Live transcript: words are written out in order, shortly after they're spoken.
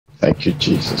Thank you,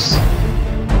 Jesus.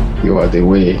 You are the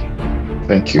way.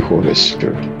 Thank you, Holy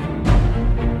Spirit.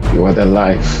 You are the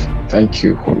life. Thank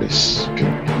you, Holy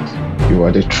Spirit. You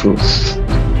are the truth.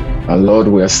 And Lord,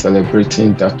 we are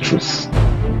celebrating that truth.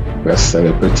 We are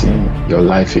celebrating your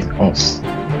life in us.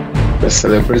 We are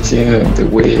celebrating the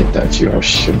way that you have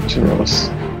shown to us,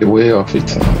 the way of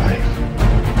eternal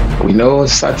life. We know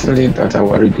certainly that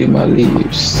our Redeemer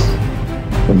lives.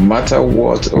 No matter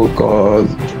what, oh God,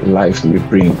 life may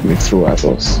bring me through at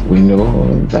us, we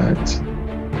know that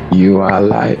you are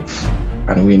alive,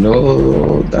 and we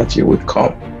know that you will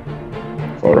come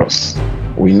for us.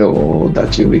 We know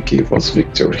that you will give us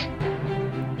victory.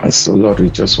 And so, Lord,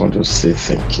 we just want to say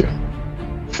thank you.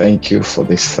 Thank you for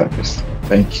this service.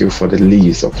 Thank you for the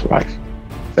leaves of life.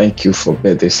 Thank you for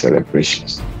birthday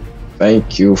celebrations.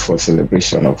 Thank you for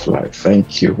celebration of life.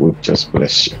 Thank you. We just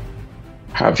bless you.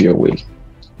 Have your way.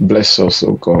 Bless us,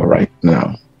 oh God, right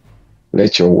now.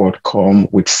 Let your word come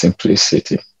with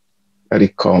simplicity. Let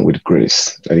it come with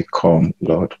grace. Let it come,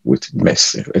 Lord, with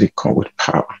mercy. Let it come with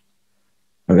power.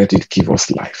 And let it give us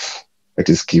life. Let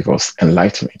it give us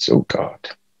enlightenment, oh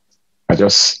God. I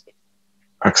just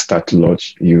ask that, Lord,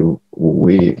 you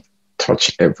will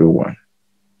touch everyone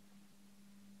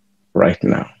right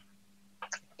now.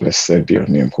 Blessed be your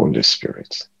name, Holy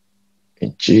Spirit.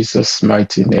 In Jesus'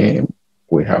 mighty name,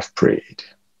 we have prayed.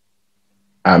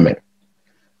 Amen.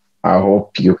 I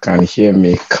hope you can hear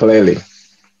me clearly.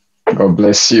 God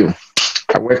bless you.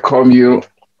 I welcome you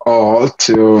all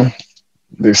to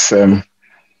this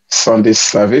Sunday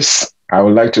service. I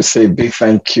would like to say a big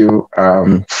thank you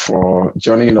for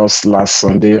joining us last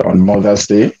Sunday on Mother's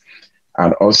Day.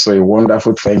 And also a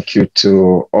wonderful thank you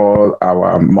to all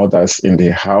our mothers in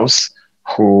the house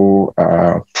who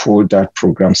pulled that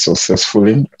program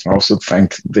successfully. I also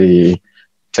thank the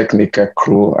technical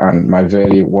crew and my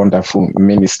very wonderful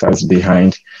ministers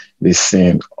behind the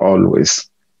scene always.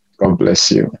 God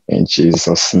bless you in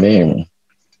Jesus' name.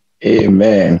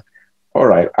 Amen. All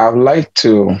right. I'd like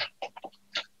to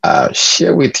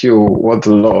share with you what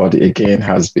the Lord again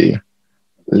has been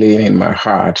laying in my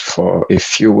heart for a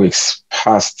few weeks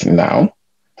past now.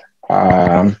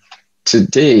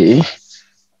 Today,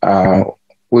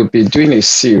 we'll be doing a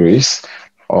series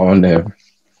on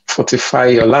Fortify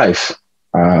Your Life,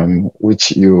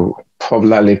 which you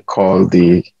popularly call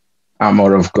the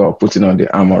armor of God, putting on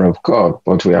the armor of God.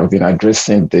 But we have been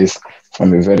addressing this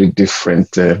from a very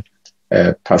different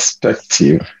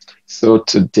perspective. So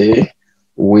today,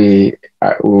 we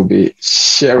will be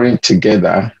sharing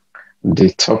together.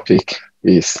 The topic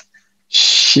is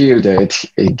shielded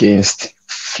against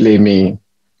flaming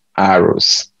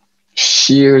arrows.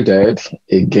 Shielded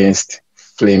against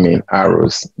flaming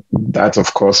arrows. That,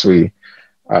 of course, we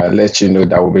let you know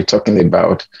that we'll be talking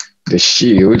about the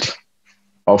shield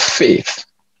of faith.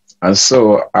 And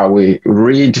so I will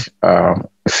read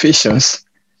Ephesians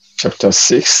chapter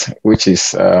 6, which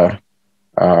is our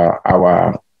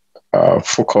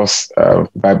focus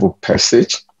Bible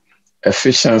passage.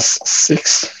 Ephesians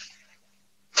 6,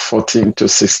 14 to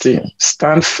 16.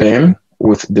 Stand firm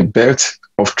with the belt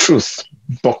of truth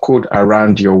buckled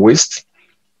around your waist,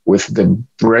 with the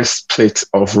breastplate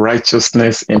of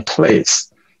righteousness in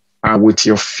place, and with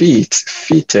your feet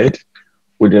fitted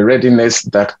with the readiness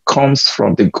that comes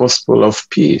from the gospel of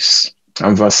peace.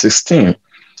 And verse 16,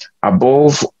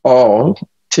 above all,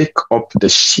 take up the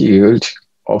shield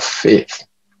of faith,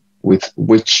 with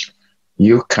which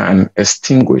you can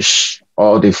extinguish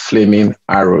all the flaming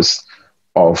arrows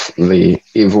of the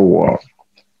evil one.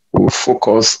 We'll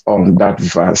focus on that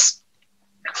verse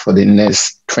for the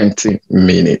next 20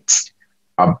 minutes.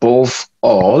 Above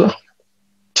all,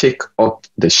 take up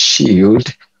the shield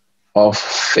of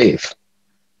faith,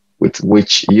 with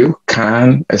which you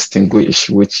can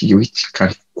extinguish, which you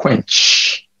can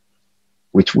quench,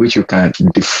 with which you can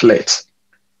deflect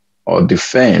or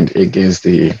defend against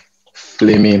the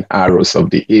flaming arrows of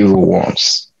the evil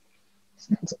ones.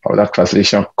 Other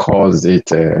translation calls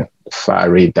it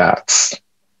fiery darts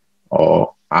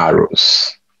or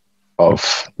arrows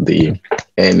of the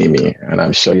enemy. And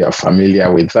I'm sure you're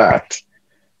familiar with that.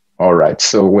 All right,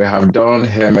 so we have done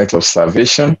helmet of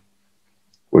salvation.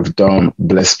 We've done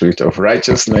blessed spirit of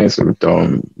righteousness. We've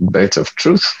done belt of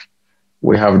truth.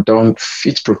 We have done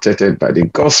feet protected by the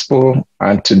gospel.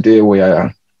 And today we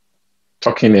are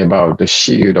talking about the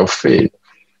shield of faith.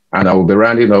 And I will be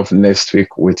rounding off next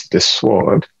week with the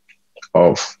sword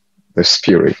of the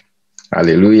Spirit.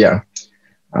 Hallelujah.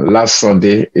 And last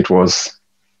Sunday, it was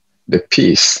the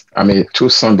peace. 2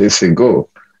 Sundays ago,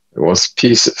 it was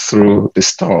peace through the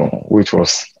storm, which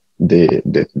was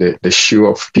the shoe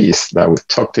of peace that we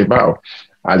talked about.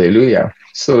 Hallelujah.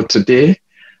 So today,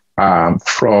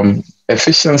 from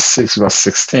Ephesians 6, verse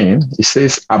 16, it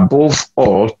says, above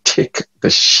all, take the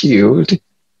shield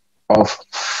of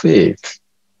faith.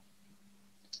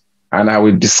 And I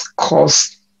will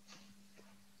discuss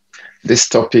this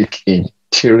topic in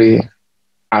three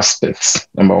aspects.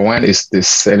 Number one is the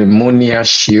ceremonial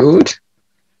shield.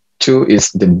 Two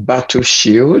is the battle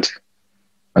shield.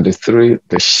 And the three,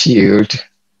 the shield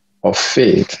of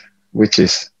faith, which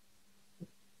is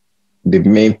the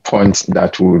main point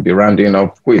that we'll be rounding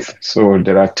up with. So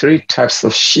there are three types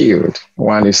of shield.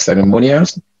 One is ceremonial.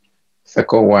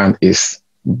 Second one is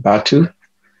battle.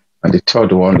 And the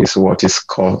third one is what is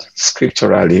called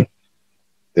scripturally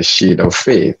the shield of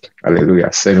faith.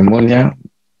 Hallelujah. Ceremonial,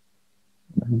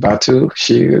 battle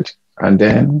shield, and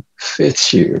then faith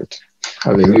shield.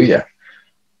 Hallelujah.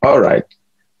 All right.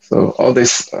 So all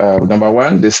this, number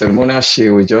one, the ceremonial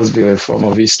shield will just be a form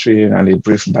of history and a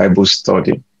brief Bible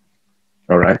study.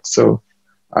 All right. So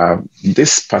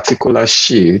this particular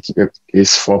shield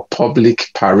is for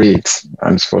public parades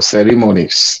and for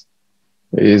ceremonies.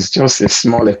 It's just a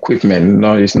small equipment.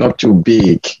 No, it's not too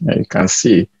big. You can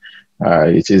see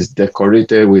it is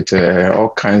decorated with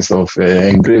all kinds of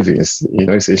engravings. You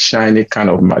know, it's a shiny kind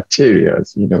of material.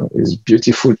 You know, it's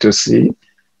beautiful to see,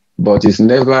 but it's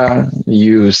never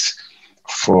used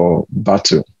for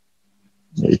battle.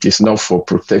 It is not for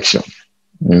protection.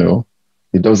 You know,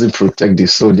 it doesn't protect the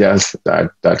soldiers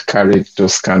that carry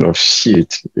those kind of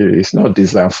shit. It's not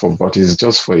designed for, but it's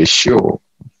just for a show.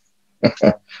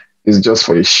 It's just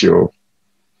for a show.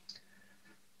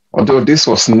 Although this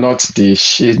was not the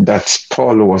shield that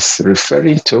Paul was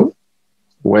referring to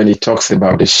when he talks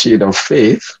about the shield of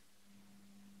faith,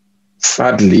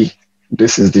 sadly,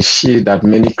 this is the shield that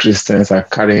many Christians are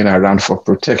carrying around for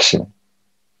protection.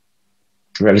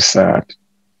 Very sad.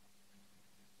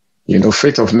 You know,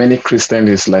 faith of many Christians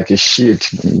is like a shield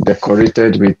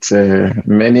decorated with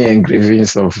many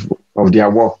engravings of their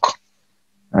work,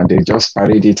 and they just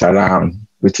parade it around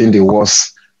within the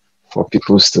walls for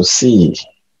people to see.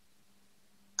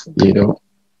 You know,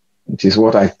 it is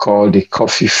what I call the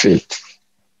coffee faith.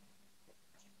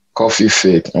 Coffee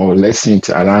faith, or let's sit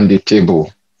around the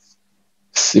table,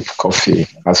 sip coffee.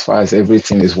 As far as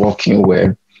everything is working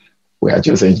well, we are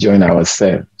just enjoying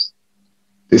ourselves.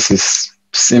 This is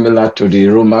similar to the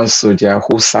Roman soldier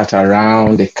who sat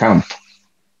around the camp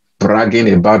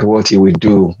bragging about what he would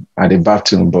do at the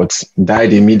battle, but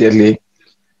died immediately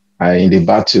in the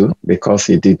battle because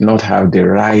he did not have the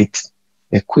right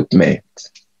equipment.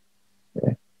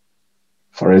 Yeah.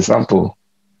 For example,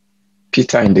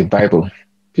 Peter in the Bible,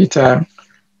 Peter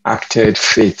acted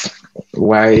faith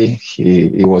while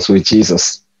he was with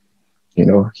Jesus. You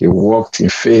know, he walked in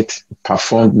faith,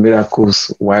 performed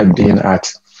miracles while being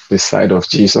at the side of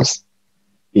Jesus.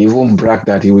 He even bragged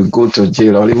that he would go to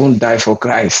jail or even die for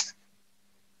Christ.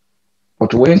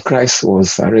 But when Christ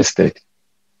was arrested,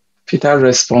 Peter's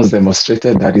response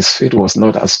demonstrated that his faith was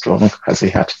not as strong as he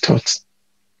had thought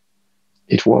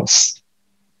it was.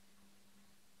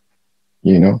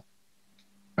 You know,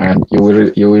 and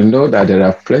you will know that there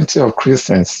are plenty of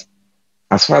Christians,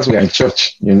 as far as we are in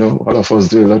church, you know, all of us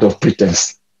do a lot of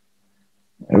pretense.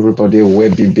 Everybody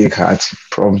wear big hats,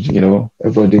 you know,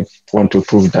 everybody want to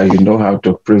prove that you know how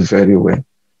to pray very well.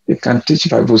 You can teach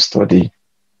Bible study.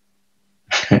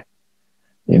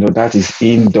 You know, that is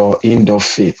indoor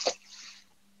faith.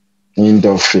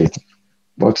 Indoor faith.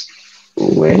 But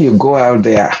when you go out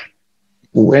there,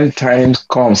 when time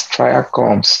comes, trial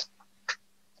comes,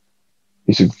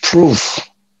 you should prove.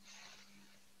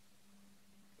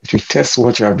 You should test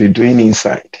what you have been doing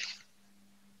inside.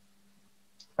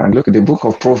 And look, the book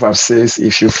of Proverbs says,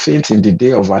 if you faint in the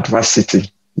day of adversity,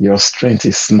 your strength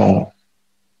is small.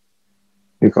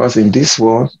 Because in this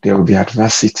world, there will be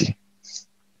adversity.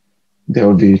 There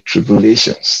will be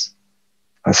tribulations.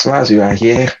 As far as you are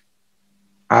here,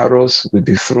 arrows will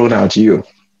be thrown at you.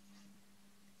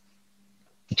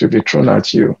 It will be thrown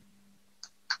at you,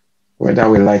 whether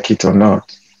we like it or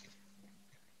not.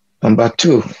 Number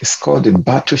two is called the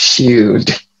battle shield.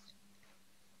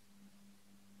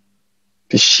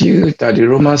 The shield that the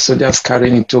Roman soldiers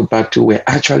carried into battle were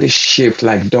actually shaped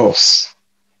like doors.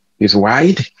 It's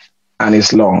wide and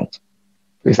it's long.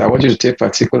 Please, I want you to take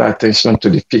particular attention to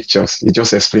the pictures. It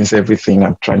just explains everything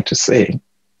I'm trying to say.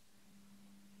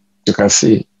 You can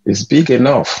see it's big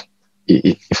enough.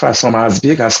 In fact, some are as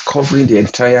big as covering the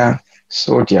entire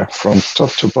soldier from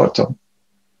top to bottom.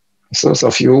 So those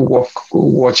of you who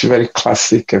watch very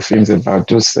classic films about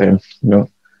those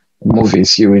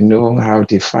movies, you will know how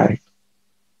they fight.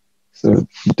 So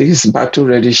this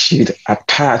battle-ready shield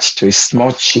attached to a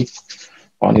small chip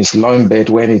on his loin belt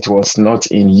when it was not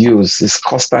in use. It's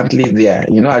constantly there.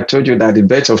 I told you that the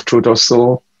belt of truth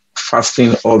also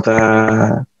fasten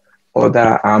other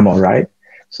armor, right?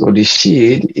 So the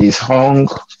shield is hung,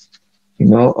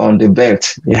 on the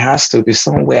belt. It has to be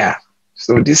somewhere.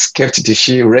 So this kept the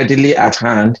shield readily at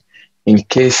hand in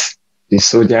case the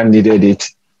soldier needed it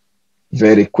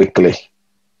very quickly.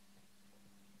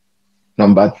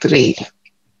 Number 3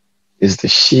 is the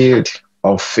shield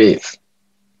of faith.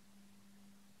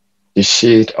 The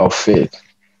shield of faith,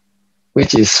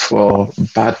 which is for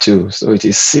battle. So it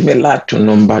is similar to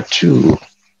number 2.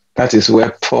 That is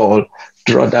where Paul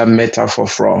drew that metaphor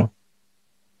from.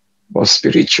 But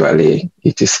spiritually,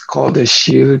 it is called the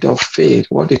shield of faith.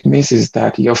 What it means is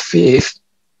that your faith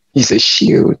is a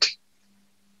shield.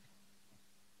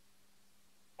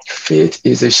 Faith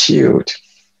is a shield.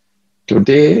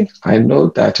 Today, I know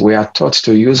that we are taught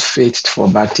to use faith for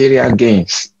material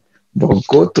gains, but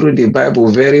go through the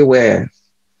Bible very well.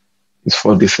 It's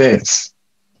for defense.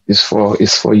 It's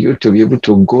for you to be able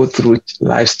to go through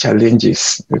life's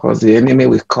challenges, because the enemy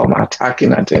will come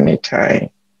attacking at any time.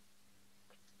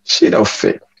 Shield of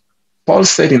faith. Paul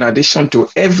said, in addition to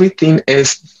everything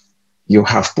else you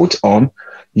have put on,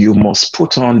 you must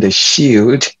put on the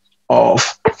shield of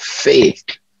faith.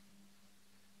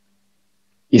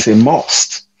 It's a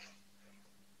must.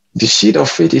 The shield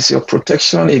of faith is your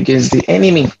protection against the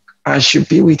enemy and should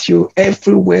be with you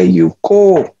everywhere you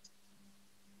go.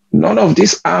 None of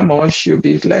this armor should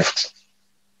be left.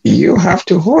 You have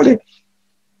to hold it.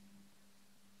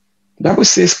 The Bible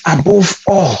says, above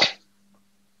all,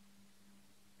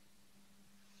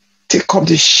 take up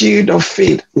the shield of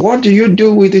faith. What do you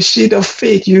do with the shield of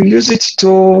faith? You use it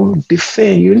to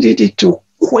defend. You need it to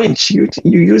quench. You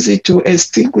use it to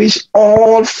extinguish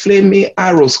all flaming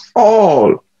arrows.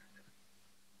 All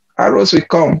arrows will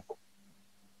come.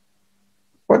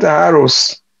 What are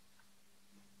arrows?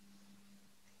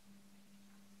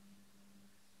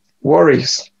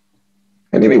 Worries.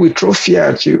 Enemy will throw fear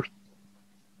at you.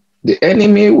 The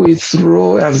enemy will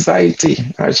throw anxiety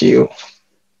at you.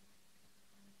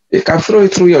 He can throw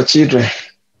it through your children.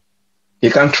 He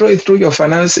can throw it through your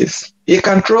finances. He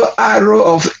can throw arrow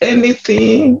of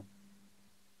anything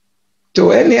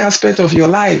to any aspect of your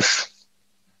life.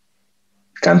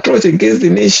 He can throw it against the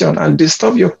nation and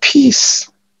disturb your peace.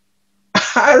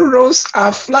 Arrows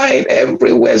are flying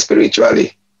everywhere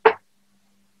spiritually.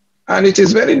 And it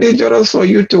is very dangerous for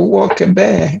you to walk a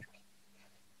bear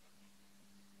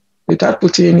without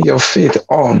putting your faith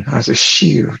on as a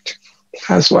shield.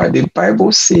 That's why the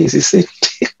Bible says, it says,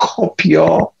 take up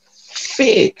your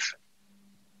faith.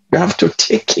 You have to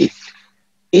take it.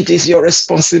 It is your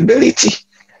responsibility.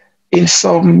 In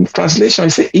some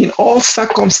translations, it says, in all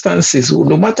circumstances,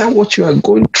 no matter what you are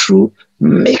going through,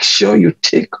 make sure you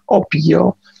take up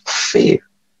your faith.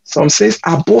 Some says,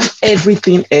 above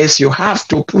everything else, you have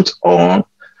to put on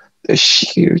the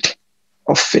shield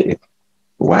of faith.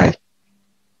 Why?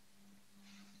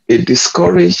 A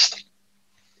discouraged,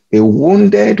 a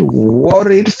wounded,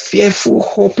 worried, fearful,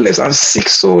 hopeless, and sick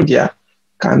soldier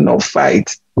cannot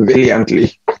fight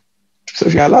valiantly. So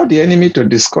if you allow the enemy to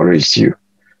discourage you,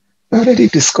 you're already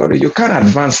discouraged. You can't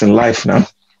advance in life now.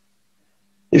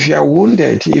 If you are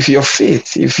wounded, if your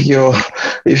faith, if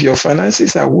your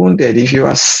finances are wounded, if you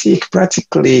are sick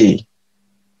practically,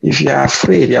 if you are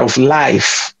afraid of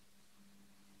life,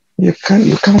 you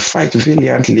can't fight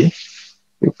valiantly.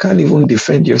 You can't even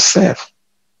defend yourself.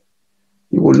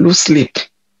 You will lose sleep.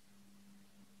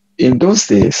 In those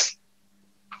days,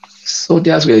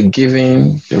 soldiers were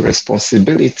given the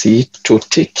responsibility to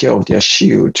take care of their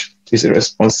shield. It's a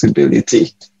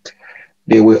responsibility.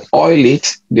 They will oil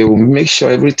it. They will make sure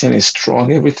everything is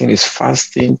strong, everything is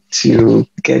fasting to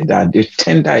get that. They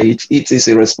tender it. It is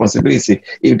a responsibility.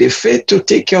 If they fail to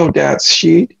take care of their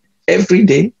shield every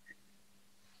day,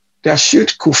 their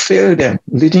shield could fail them,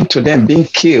 leading to them being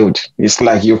killed. It's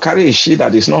like you carry a shield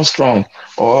that is not strong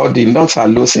or the nuts are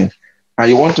loosened and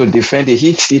you want to defend it,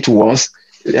 hit it once,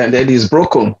 and then it's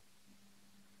broken.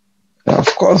 Of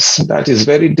course, that is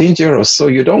very dangerous. So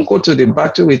you don't go to the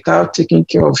battle without taking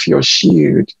care of your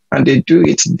shield, and they do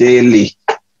it daily.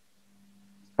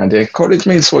 And the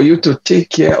encouragement is for you to take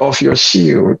care of your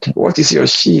shield. What is your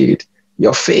shield?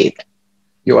 Your faith.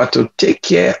 You are to take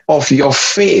care of your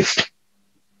faith,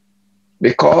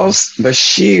 because the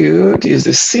shield is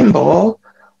the symbol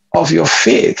of your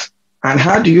faith. And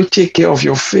how do you take care of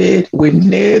your faith? We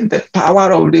need the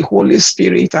power of the Holy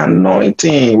Spirit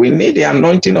anointing. We need the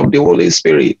anointing of the Holy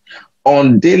Spirit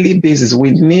on daily basis. We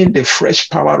need the fresh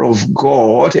power of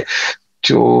God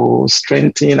to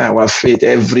strengthen our faith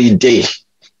every day.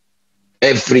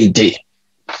 Every day.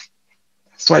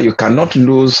 That's why you cannot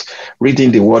lose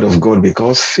reading the word of God,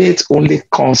 because faith only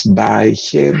comes by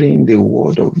hearing the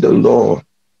word of the Lord.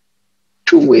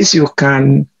 Two ways you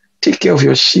can take care of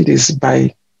your shit is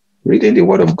by reading the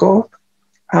word of God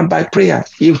and by prayer.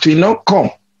 It will not come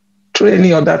through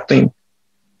any other thing.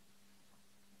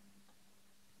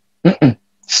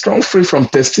 Strong free from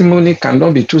testimony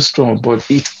cannot be too strong, but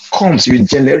it comes. You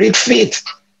generate faith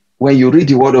when you read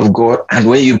the word of God and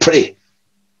when you pray.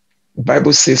 The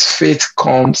Bible says faith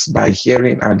comes by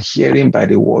hearing, and hearing by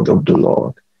the word of the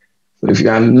Lord. So if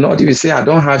you say, I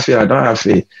don't have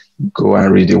faith, go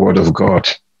and read the word of God.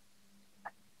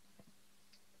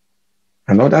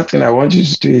 Another thing I want you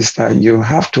to do is that you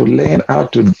have to learn how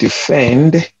to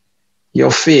defend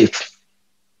your faith.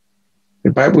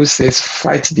 The Bible says,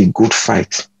 fight the good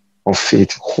fight of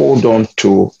faith. Hold on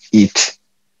to it.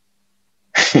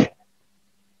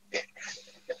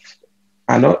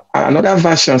 Another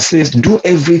version says, do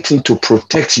everything to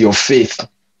protect your faith.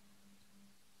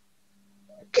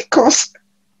 Because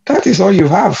that is all you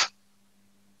have.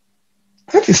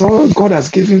 That is all God has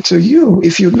given to you.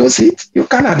 If you lose it, you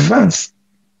can't advance.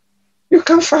 You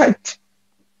can't fight.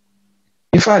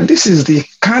 In fact, this is the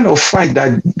kind of fight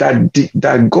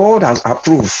that God has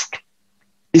approved.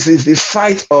 This is the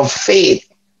fight of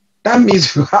faith. That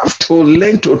means you have to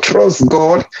learn to trust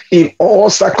God in all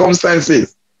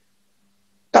circumstances.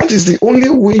 That is the only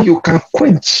way you can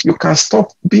quench. You can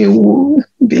stop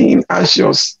being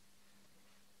anxious.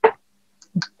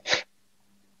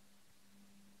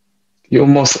 You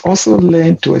must also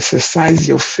learn to exercise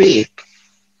your faith.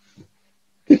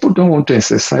 People don't want to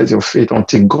exercise your faith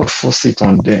until God forces it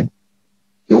on them.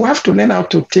 You have to learn how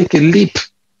to take a leap.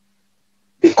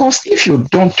 Because if you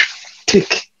don't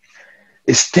take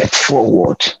a step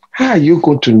forward, how are you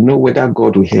going to know whether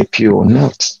God will help you or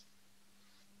not?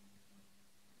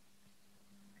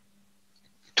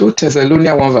 2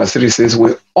 Thessalonians 1 verse 3 says,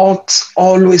 we ought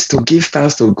always to give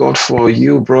thanks to God for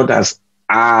you, brothers,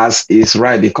 as is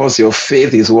right, because your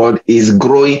faith is what is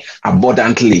growing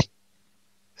abundantly.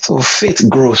 So faith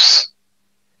grows.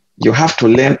 You have to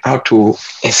learn how to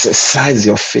exercise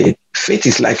your faith. Faith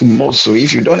is like muscle.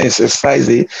 If you don't exercise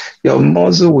it, your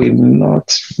muscle will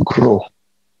not grow.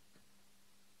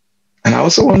 And I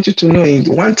also want you to know in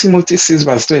 1 Timothy 6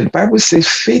 verse 12, the Bible says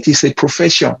faith is a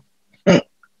profession.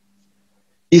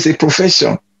 It's a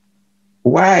profession.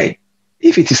 Why?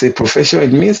 If it is a profession,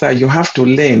 it means that you have to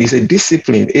learn. It's a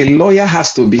discipline. A lawyer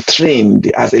has to be trained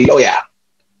as a lawyer.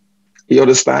 You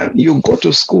understand? You go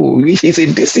to school. It's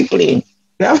a discipline.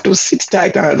 You have to sit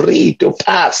tight and read to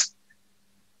pass.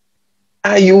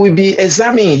 And you will be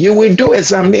examined. You will do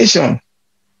examination.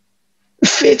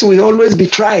 Faith will always be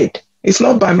tried. It's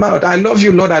not by mouth. I love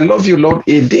you, Lord. I love you, Lord.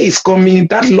 A day is coming.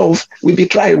 That love will be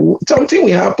tried. Something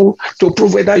will happen to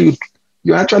prove whether you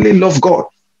actually love God.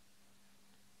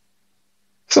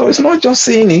 So it's not just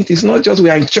saying it. It's not just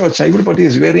we are in church and everybody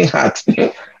is wearing hats.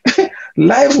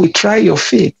 Life will try your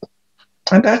faith.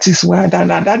 And that is why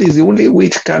that is the only way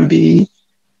it can be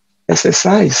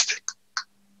exercised.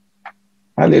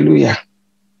 Hallelujah.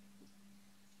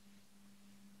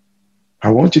 I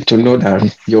want you to know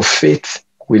that your faith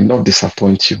will not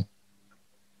disappoint you.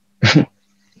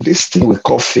 This thing we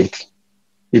call faith,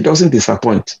 it doesn't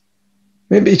disappoint.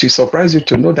 Maybe it will surprise you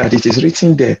to know that it is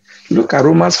written there. Look at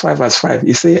Romans 5 verse 5.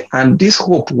 It says, and this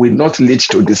hope will not lead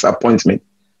to disappointment.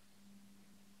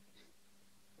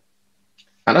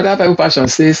 Another Bible version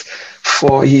says,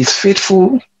 for he is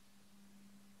faithful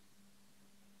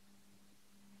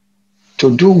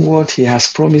to do what he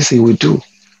has promised he will do.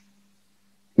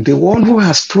 The one who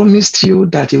has promised you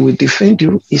that he will defend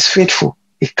you is faithful.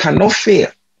 It cannot fail.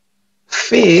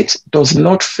 Faith does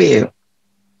not fail.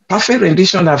 Perfect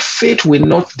rendition that faith will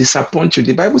not disappoint you.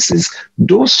 The Bible says,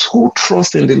 those who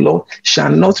trust in the Lord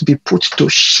shall not be put to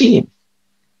shame.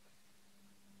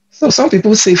 So some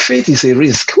people say faith is a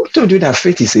risk. Who told you that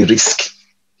faith is a risk?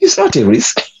 It's not a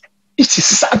risk. It is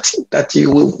certain that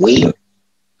you will win.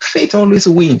 Faith always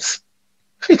wins.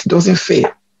 Faith doesn't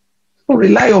fail. So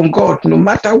rely on God no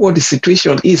matter what the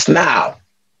situation is now.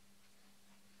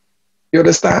 You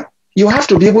understand? You have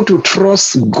to be able to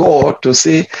trust God to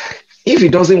say, if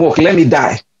it doesn't work, let me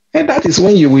die. And that is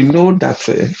when you will know that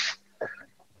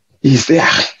he's there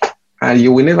and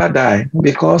you will never die,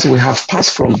 because we have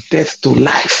passed from death to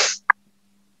life.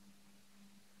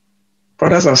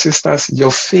 Brothers and sisters, your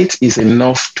faith is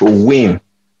enough to win.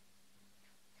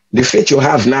 The faith you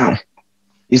have now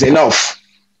is enough.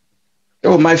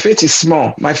 Oh, my faith is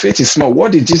small. My faith is small.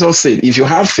 What did Jesus say? If you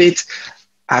have faith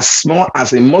as small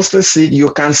as a mustard seed,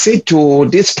 you can say to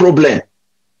this problem,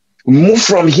 move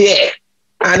from here,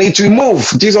 and it will move.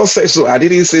 Jesus said so. I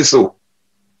didn't say so.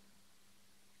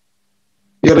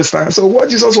 You understand? So what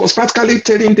Jesus was practically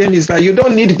telling them is that you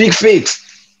don't need big faith.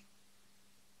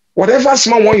 Whatever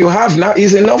small one you have now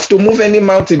is enough to move any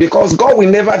mountain, because God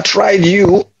will never try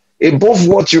you above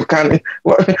what you can,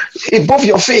 above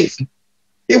your faith.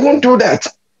 He won't do that.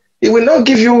 He will not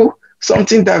give you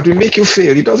something that will make you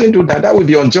fail. He doesn't do that. That would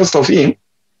be unjust of him.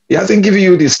 He hasn't given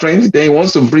you the strength. Then he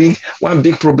wants to bring one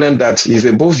big problem that is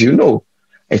above you. No.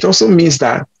 It also means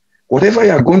that whatever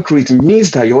you are going through, it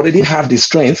means that you already have the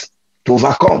strength to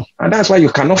overcome. And that's why you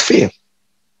cannot fail.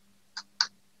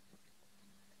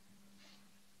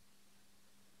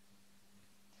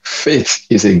 Faith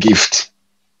is a gift.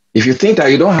 If you think that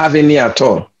you don't have any at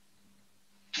all,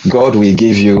 God will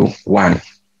give you one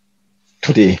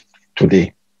today.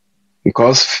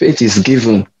 Because faith is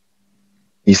given,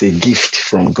 is a gift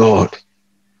from God.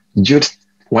 Jude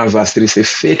 1 verse 3 says,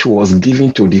 faith was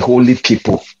given to the holy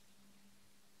people.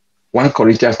 1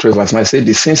 Corinthians 12 verse 9 says,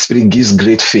 the same spirit gives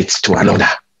great faith to another.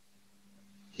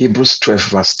 Hebrews 12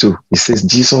 verse 2, it says,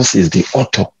 Jesus is the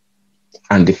author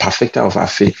and the perfecter of our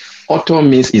faith. Author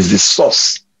means is the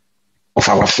source of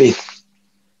our faith.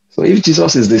 So if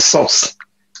Jesus is the source,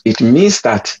 it means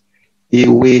that he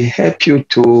will help you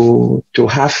to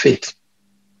have faith.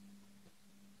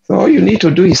 So all you need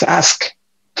to do is ask.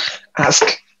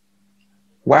 Ask.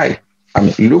 Why? I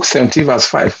mean, Luke 17 verse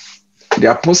 5.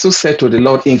 The apostles said to the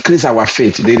Lord, increase our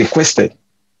faith. They requested.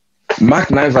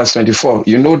 Mark 9 verse 24.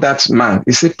 You know that man.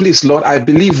 He said, please, Lord, I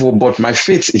believe, but my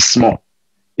faith is small.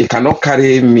 It cannot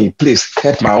carry me. Please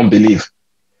help my unbelief.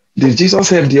 Did Jesus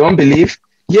help the unbelief?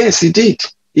 Yes, he did.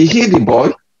 He healed the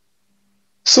boy.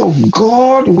 So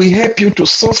God will help you to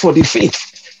source for the faith.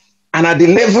 And at the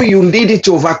level you need it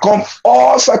to overcome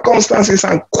all circumstances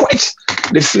and quench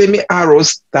the flaming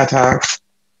arrows that are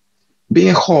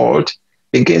being hurled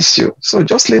against you. So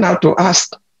just learn how to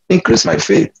ask, increase my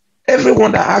faith.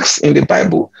 Everyone that asks in the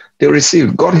Bible, they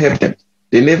received. God helped them.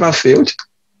 They never failed.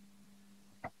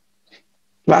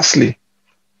 Lastly,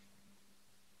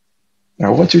 I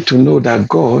want you to know that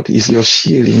God is your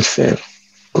shield himself.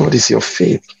 God is your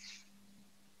faith.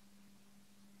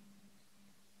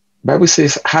 Bible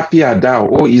says, happy art thou,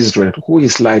 O Israel, who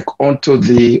is like unto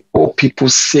thee, O people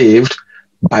saved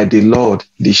by the Lord,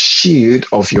 the shield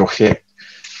of your help.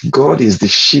 God is the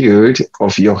shield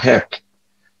of your help.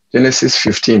 Genesis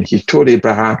 15, he told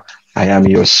Abraham, I am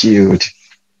your shield.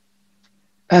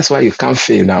 That's why you can't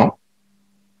fail now.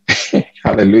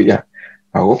 Hallelujah.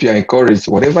 I hope you are encouraged.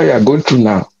 Whatever you are going through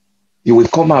now, you will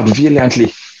come out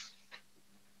valiantly.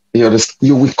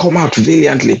 You will come out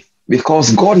valiantly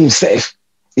because God himself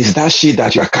is that shield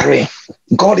that you are carrying.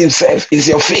 God himself is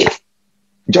your faith.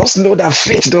 Just know that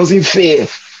faith doesn't fail.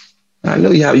 I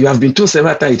know you have been told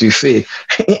several times it will fail.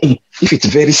 If it's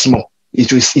very small,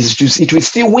 it will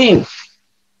still win.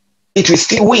 It will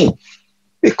still win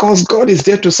because God is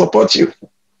there to support you.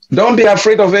 Don't be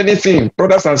afraid of anything,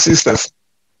 brothers and sisters.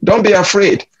 Don't be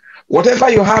afraid. Whatever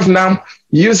you have now,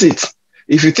 use it.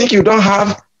 If you think you don't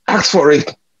have, ask for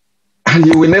it, and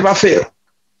you will never fail.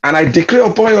 And I declare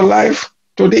upon your life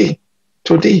today,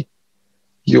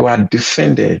 you are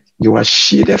defended. You are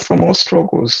shielded from all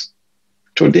struggles.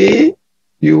 Today,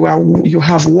 you have won. You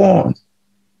have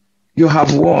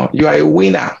won. You are a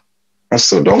winner. And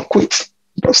so don't quit.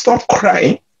 Don't stop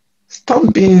crying.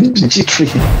 Stop being jittery.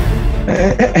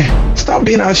 Stop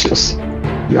being anxious.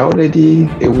 You are already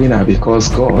a winner because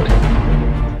God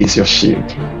is your shield.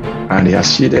 And he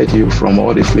has shielded you from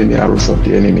all the flaming arrows of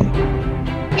the enemy.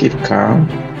 Keep calm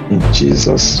in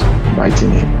Jesus' mighty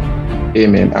name.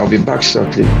 Amen. I'll be back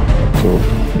shortly to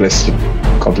bless you.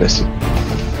 God bless you.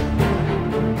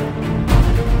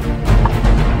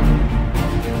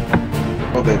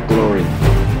 For the glory.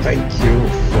 Thank you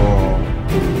for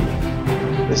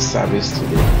the service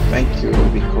today. Thank you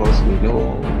because we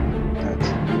know that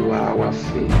you are our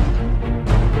faith.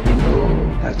 We know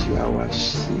that you are our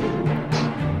shield.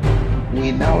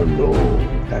 We now know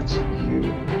that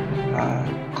you are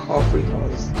covering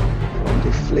us from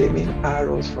the flaming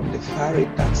arrows, from the fiery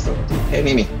darts of the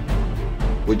enemy.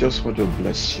 We just want to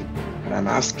bless you. And I'm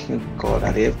asking God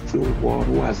that everyone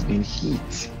who has been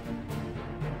hit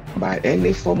by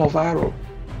any form of arrow,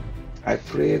 I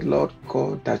pray, Lord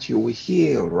God, that you will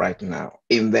heal right now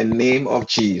in the name of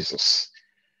Jesus.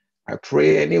 I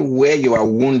pray anywhere you are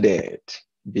wounded,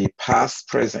 be past,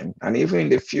 present, and even in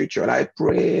the future, I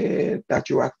pray that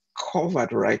you are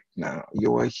covered right now.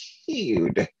 You are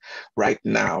healed right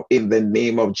now in the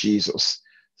name of Jesus.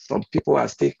 Some people are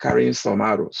still carrying some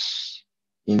arrows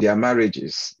in their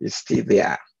marriages. It's still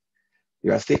there.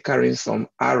 You are still carrying some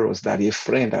arrows that a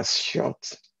friend has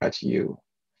shot at you.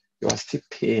 You are still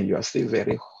pained. You are still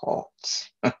very hot.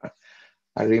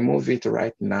 I remove it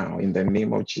right now in the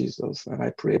name of Jesus. And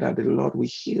I pray that the Lord will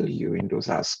heal you in those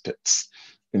aspects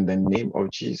in the name of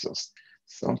Jesus.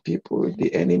 Some people,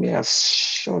 the enemy has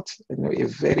shot a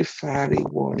very fiery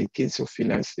one against your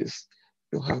finances.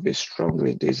 You have been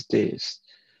struggling these days.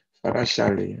 Father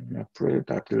Shali, I pray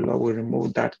that the Lord will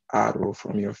remove that arrow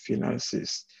from your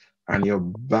finances and your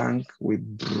bank will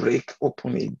break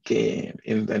open again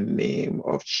in the name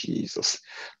of Jesus.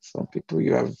 Some people,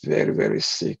 you are very, very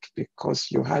sick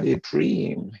because you had a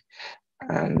dream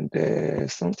and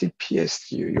something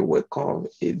pierced you. You woke up,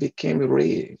 it became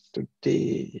real.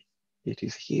 Today, it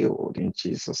is healed in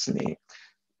Jesus' name.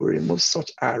 We remove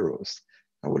such arrows.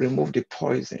 I will remove the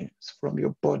poisons from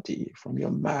your body, from your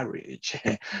marriage,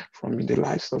 from the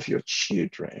lives of your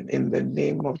children. In the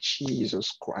name of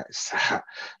Jesus Christ,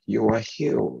 you are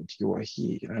healed, you are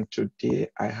healed. And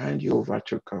today I hand you over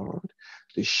to God.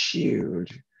 The shield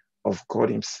of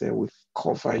God Himself will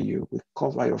cover you, will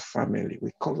cover your family, will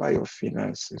cover your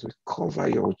finances, will cover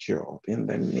your job. In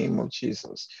the name of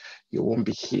Jesus, you won't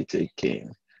be hit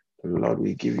again. The Lord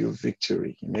will give you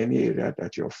victory in any area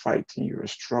that you're fighting, you're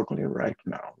struggling right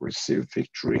now. Receive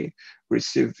victory,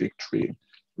 receive victory,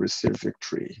 receive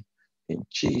victory in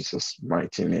Jesus'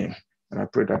 mighty name. And I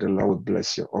pray that the Lord will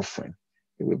bless your offering.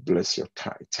 He will bless your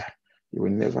tithe. You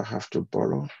will never have to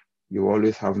borrow. You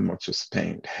always have much to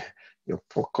spend. Your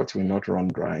pocket will not run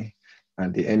dry,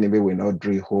 and the enemy will not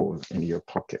drill holes in your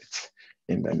pocket.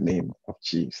 In the name of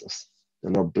Jesus. The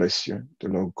Lord bless you. The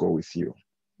Lord go with you.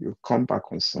 You come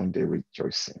back on Sunday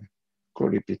rejoicing.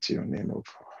 Glory be to your name, O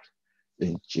God.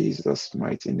 In Jesus'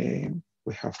 mighty name,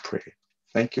 we have prayed.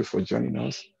 Thank you for joining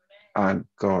us, and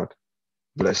God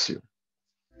bless you.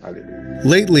 Hallelujah.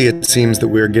 Lately, it seems that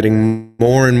we're getting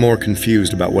more and more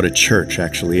confused about what a church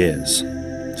actually is.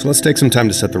 So let's take some time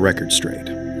to set the record straight.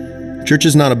 Church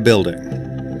is not a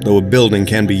building, though a building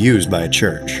can be used by a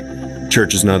church.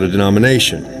 Church is not a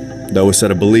denomination, though a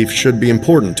set of beliefs should be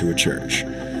important to a church.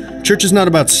 Church is not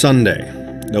about Sunday,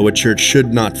 though a church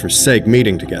should not forsake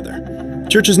meeting together.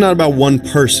 Church is not about one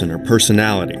person or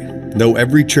personality, though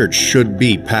every church should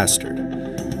be pastored.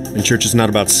 And church is not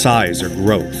about size or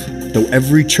growth, though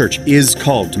every church is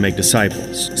called to make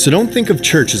disciples. So don't think of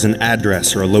church as an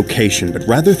address or a location, but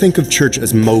rather think of church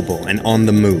as mobile and on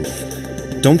the move.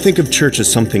 Don't think of church as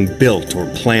something built or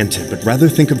planted, but rather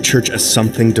think of church as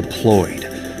something deployed.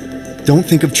 Don't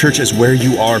think of church as where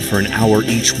you are for an hour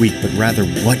each week, but rather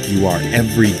what you are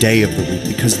every day of the week,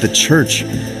 because the church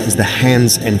is the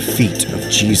hands and feet of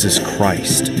Jesus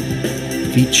Christ.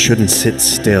 Feet shouldn't sit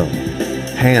still.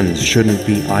 Hands shouldn't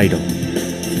be idle.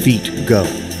 Feet go.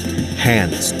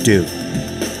 Hands do.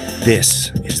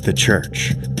 This is the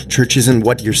church. Church isn't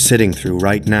what you're sitting through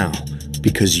right now,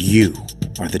 because you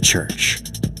are the church.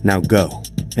 Now go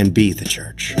and be the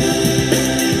church.